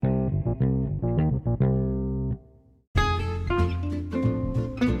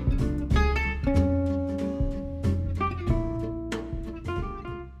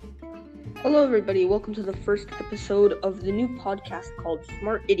Hello, everybody. Welcome to the first episode of the new podcast called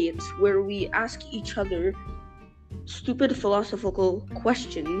Smart Idiots, where we ask each other stupid philosophical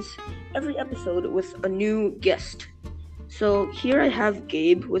questions every episode with a new guest. So here I have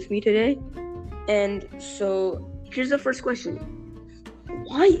Gabe with me today. And so here's the first question.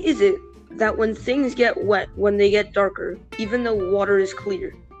 Why is it that when things get wet, when they get darker, even though water is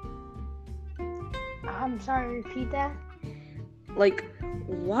clear? I'm sorry, repeat that?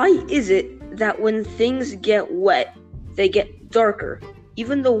 Why is it that when things get wet, they get darker,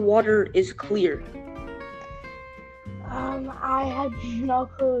 even though water is clear? I had no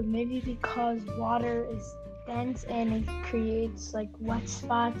clue. Maybe because water is dense and it creates wet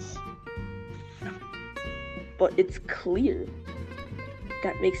spots. But it's clear.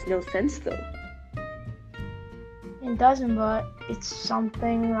 That makes no sense though. It doesn't, but it's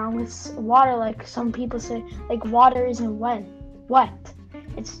something wrong with water. Like some people say, water isn't wet.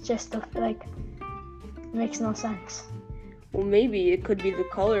 It's just it makes no sense. Well, maybe it could be the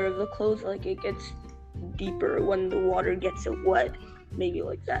color of the clothes, it gets deeper when the water gets it wet. Maybe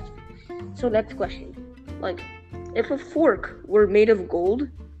like that. So next question. If a fork were made of gold,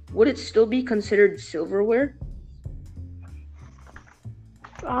 would it still be considered silverware?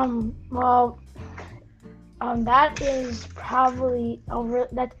 That is probably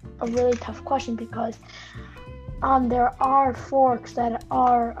that's a really tough question because there are forks that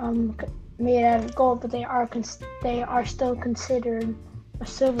are made out of gold, but they are still considered a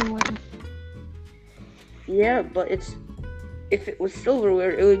silverware. Yeah, but if it was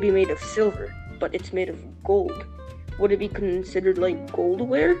silverware, it would be made of silver, but it's made of gold. Would it be considered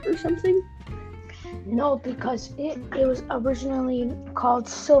goldware or something? No, because it was originally called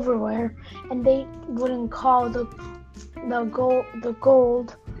silverware, and they wouldn't call the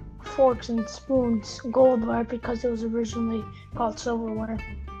gold forks and spoons goldware because it was originally called silverware.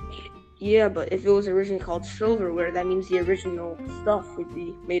 Yeah, but if it was originally called silverware, that means the original stuff would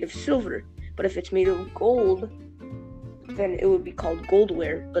be made of silver. But if it's made of gold, then it would be called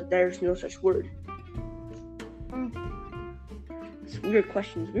goldware, but there's no such word. It's weird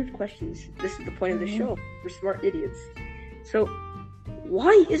questions. This is the point of the show. We're smart idiots. So,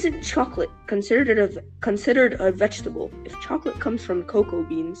 why isn't chocolate considered a vegetable if chocolate comes from cocoa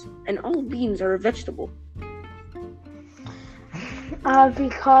beans and all beans are a vegetable?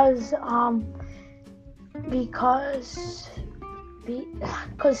 Because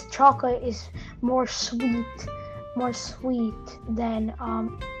chocolate is more sweet than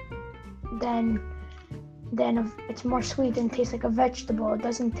it's more sweet and tastes like a vegetable. It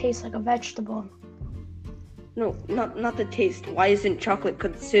doesn't taste like a vegetable. No, not the taste. Why isn't chocolate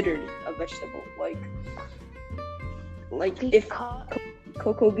considered a vegetable? If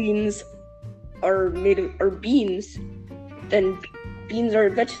cocoa beans are beans, then beans are a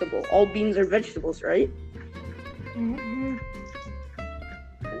vegetable. All beans are vegetables, right? Mm-hmm.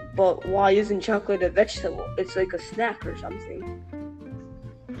 But why isn't chocolate a vegetable? It's like a snack or something.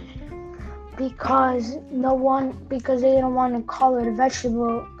 Because they don't want to call it a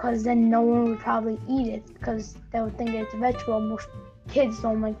vegetable, because then no one would probably eat it because they would think it's a vegetable. Most kids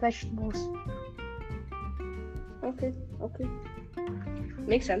don't like vegetables. Okay.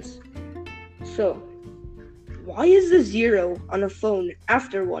 Makes sense. So, why is the 0 on a phone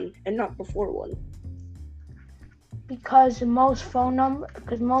after 1 and not before 1? Because most phone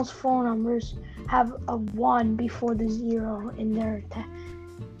numbers have a 1 before the 0 in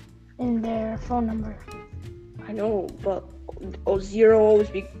their phone number. I know, but 0 always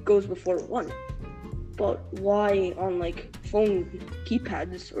goes before 1. But why on phone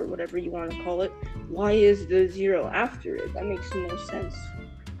keypads or whatever you want to call it, why is the 0 after it? That makes no sense.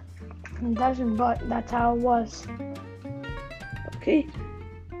 It doesn't, but that's how it was. Okay.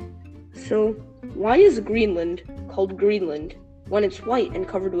 So, why is Greenland called Greenland when it's white and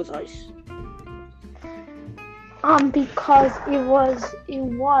covered with ice? Because it was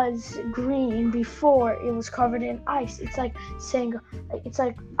green before it was covered in ice. It's like saying it's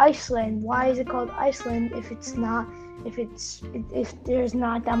like Iceland. Why is it called Iceland if there's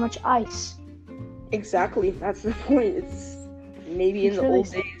not that much ice? Exactly, that's the point. It's maybe in the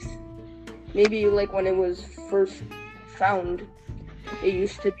old days. Maybe when it was first found,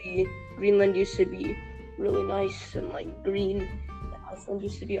 Greenland used to be really nice and green. Iceland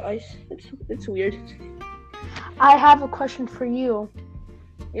used to be ice. It's weird. I have a question for you.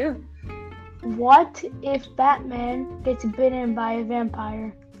 Yeah. What if Batman gets bitten by a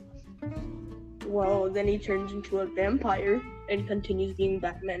vampire? Well, then he turns into a vampire and continues being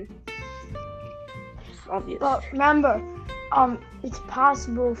Batman. It's obvious. But remember, it's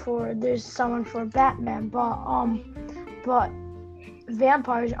possible there's someone for Batman, but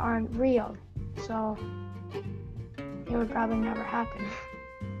vampires aren't real, so it would probably never happen.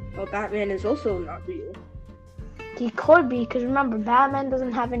 Well, Batman is also not real. He could be, because remember, Batman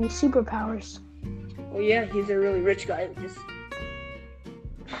doesn't have any superpowers. Oh yeah, he's a really rich guy.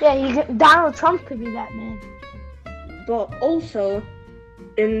 Donald Trump could be Batman. But also,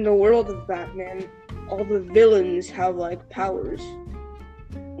 in the world of Batman, all the villains have like powers.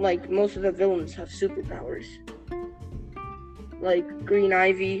 Like most of the villains have superpowers. Like Green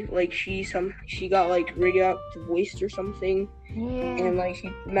Ivy, like she got like radioactive waste or something, and like she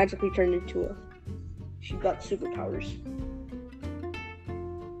magically turned into she got superpowers.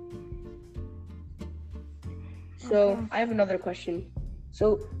 So I have another question.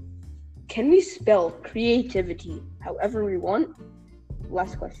 So, can we spell creativity however we want?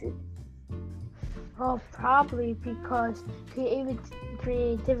 Last question. Well, probably, because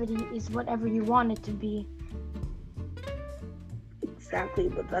creativity is whatever you want it to be. Exactly,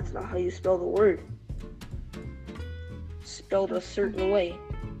 but that's not how you spell the word. It's spelled a certain way.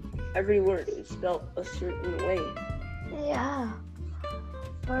 Every word is spelled a certain way. Yeah.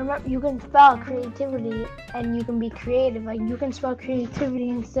 But remember, you can spell creativity and you can be creative. Like, you can spell creativity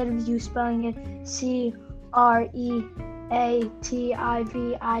instead of you spelling it CREATIVITY.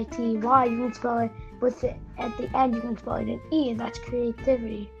 You can spell it with it at the end. You can spell it an E, and that's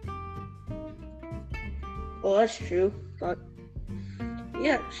creativity. Well, that's true, but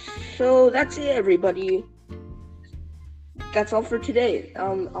yeah. So that's it, everybody. That's all for today.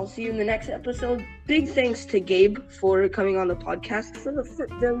 I'll see you in the next episode. Big thanks to Gabe for coming on the podcast for the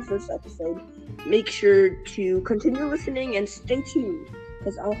very first episode. Make sure to continue listening and stay tuned,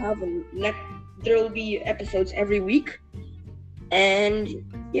 because I'll have there will be episodes every week. And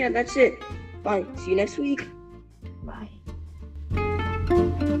yeah, that's it. Bye. See you next week. Bye.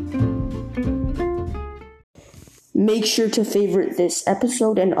 Make sure to favorite this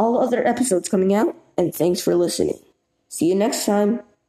episode and all other episodes coming out. And thanks for listening. See you next time.